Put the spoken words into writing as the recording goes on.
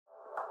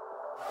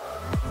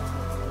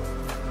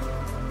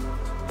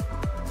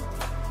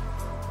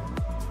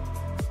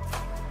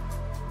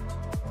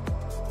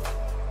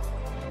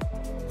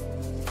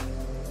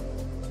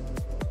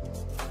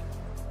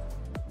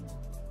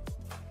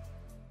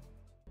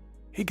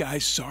Hey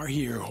guys, Czar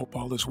here. Hope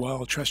all is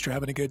well. Trust you're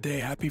having a good day.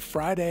 Happy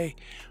Friday.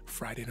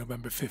 Friday,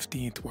 November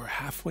 15th. We're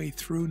halfway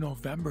through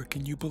November.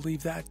 Can you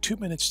believe that? 2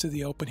 minutes to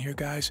the open here,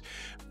 guys.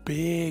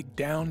 Big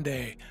down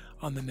day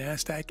on the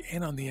NASDAQ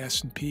and on the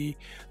S&P.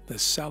 The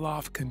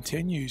sell-off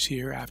continues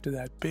here after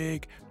that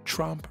big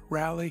Trump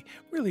rally.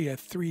 Really a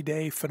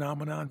 3-day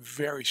phenomenon.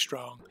 Very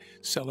strong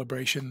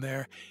celebration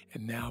there.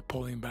 And now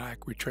pulling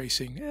back,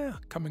 retracing,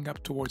 coming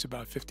up towards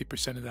about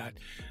 50% of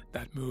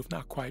that move.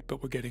 Not quite,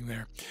 but we're getting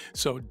there.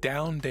 So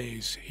down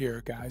days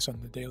here, guys,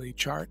 on the daily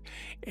chart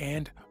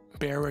and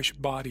bearish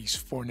bodies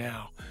for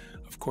now.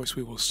 Of course,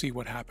 we will see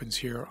what happens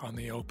here on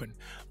the open.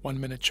 1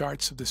 minute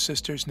charts of the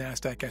sisters,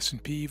 NASDAQ,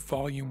 S&P,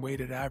 volume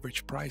weighted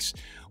average price.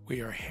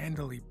 We are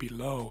handily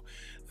below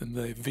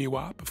the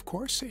VWAP, of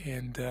course,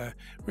 and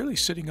really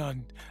sitting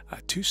on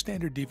 2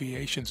 standard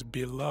deviations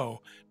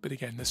below. But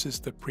again, this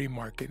is the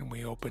pre-market, and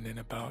we open in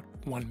about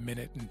 1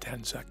 minute and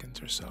 10 seconds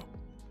or so.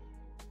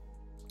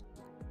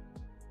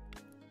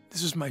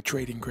 This is my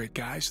trading grid,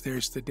 guys.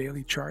 There's the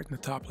daily chart in the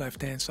top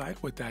left-hand side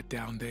with that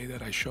down day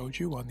that I showed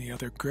you on the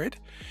other grid.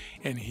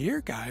 And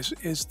here, guys,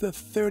 is the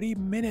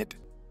 30-minute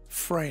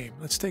frame.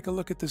 Let's take a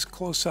look at this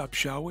close-up,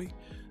 shall we?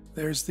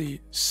 There's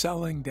the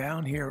selling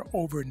down here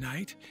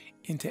overnight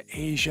into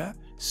Asia,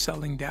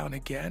 selling down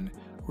again,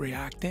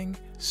 reacting,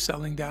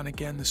 selling down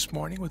again this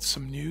morning with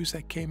some news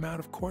that came out,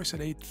 of course, at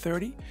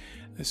 8:30.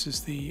 This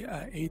is the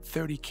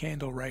 8:30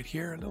 candle right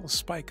here, a little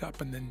spike up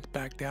and then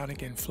back down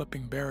again,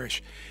 flipping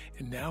bearish.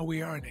 And now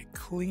we are in a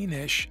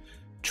cleanish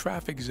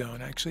traffic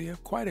zone, actually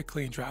quite a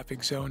clean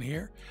traffic zone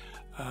here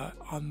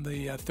on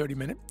the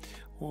 30-minute.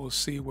 We'll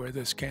see where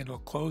this candle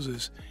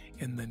closes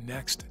in the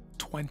next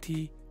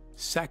 20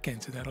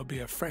 seconds, and that'll be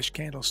a fresh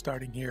candle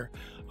starting here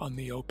on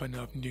the open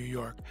of New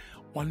York.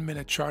 1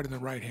 minute chart on the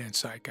right hand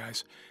side,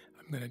 guys.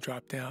 I'm going to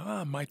drop down.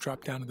 I might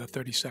drop down to the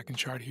 30-second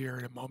chart here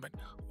in a moment.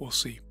 We'll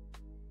see.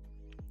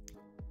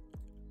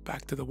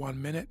 Back to the 1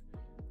 minute.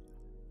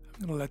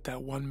 I'm going to let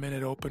that 1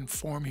 minute open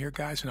form here,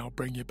 guys, and I'll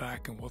bring you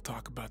back and we'll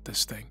talk about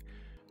this thing.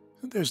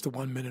 There's the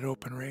 1 minute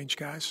open range,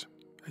 guys.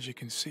 As you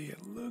can see,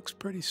 it looks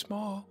pretty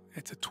small.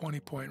 It's a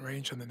 20-point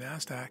range on the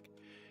NASDAQ,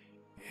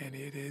 and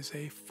it is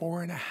a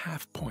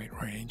 4.5-point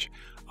range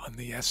on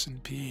the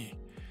S&P.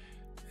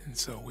 And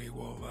so we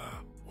will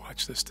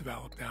watch this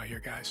develop now here,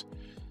 guys.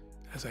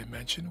 As I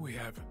mentioned, we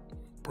have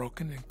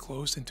broken and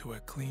closed into a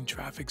clean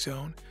traffic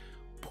zone,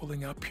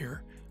 pulling up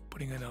here,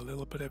 putting in a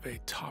little bit of a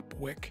top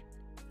wick.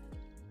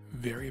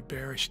 Very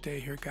bearish day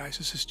here, guys.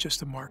 This is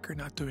just a marker,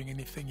 not doing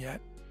anything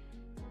yet.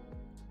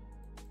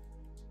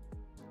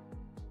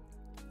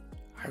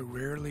 I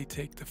rarely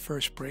take the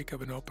first break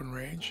of an open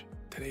range.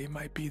 Today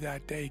might be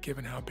that day,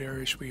 given how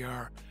bearish we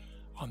are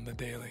on the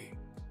daily.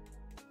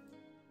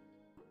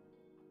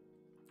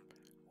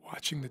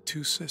 Watching the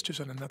two sisters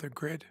on another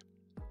grid.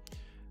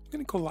 I'm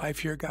going to go live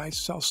here, guys.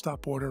 Sell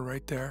stop order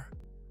right there.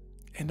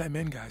 And I'm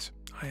in, guys.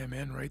 I am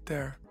in right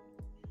there.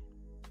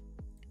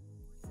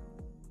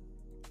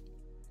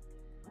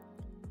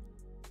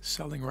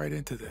 Selling right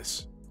into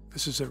this.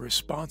 This is a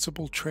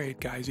responsible trade,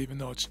 guys, even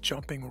though it's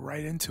jumping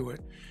right into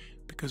it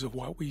because of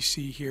what we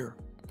see here.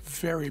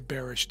 Very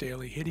bearish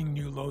daily, hitting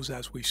new lows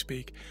as we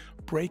speak,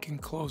 break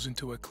and close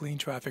into a clean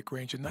traffic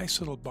range, a nice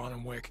little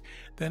bottom wick,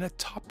 then a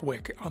top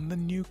wick on the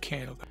new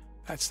candle.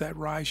 That's that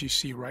rise you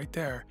see right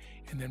there,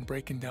 and then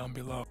breaking down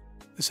below.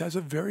 This has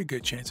a very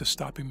good chance of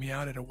stopping me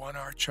out at a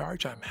 1-hour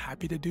charge. I'm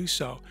happy to do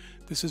so.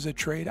 This is a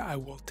trade I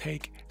will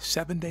take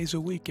 7 days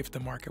a week if the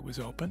market was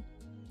open.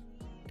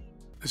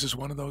 This is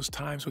one of those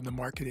times when the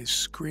market is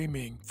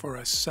screaming for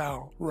a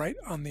sell right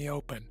on the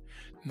open.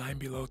 9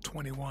 below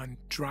 21,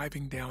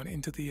 driving down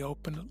into the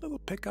open, a little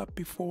pickup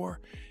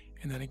before,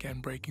 and then again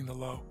breaking the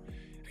low.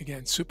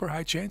 Again, super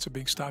high chance of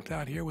being stopped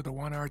out here with a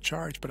 1-hour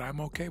charge, but I'm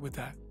okay with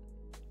that.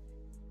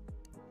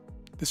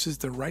 This is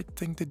the right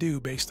thing to do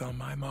based on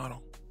my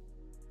model.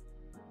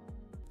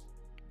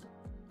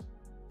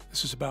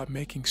 This is about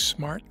making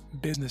smart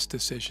business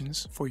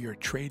decisions for your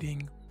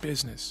trading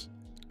business.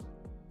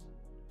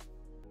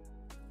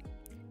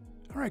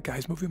 All right,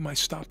 guys, moving my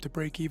stop to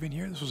break even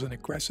here. This was an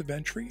aggressive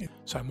entry,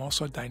 so I'm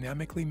also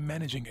dynamically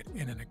managing it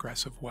in an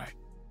aggressive way.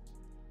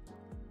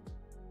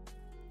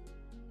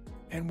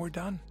 And we're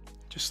done.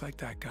 Just like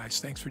that, guys.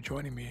 Thanks for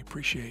joining me. I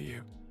appreciate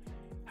you.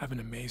 Have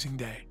an amazing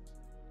day.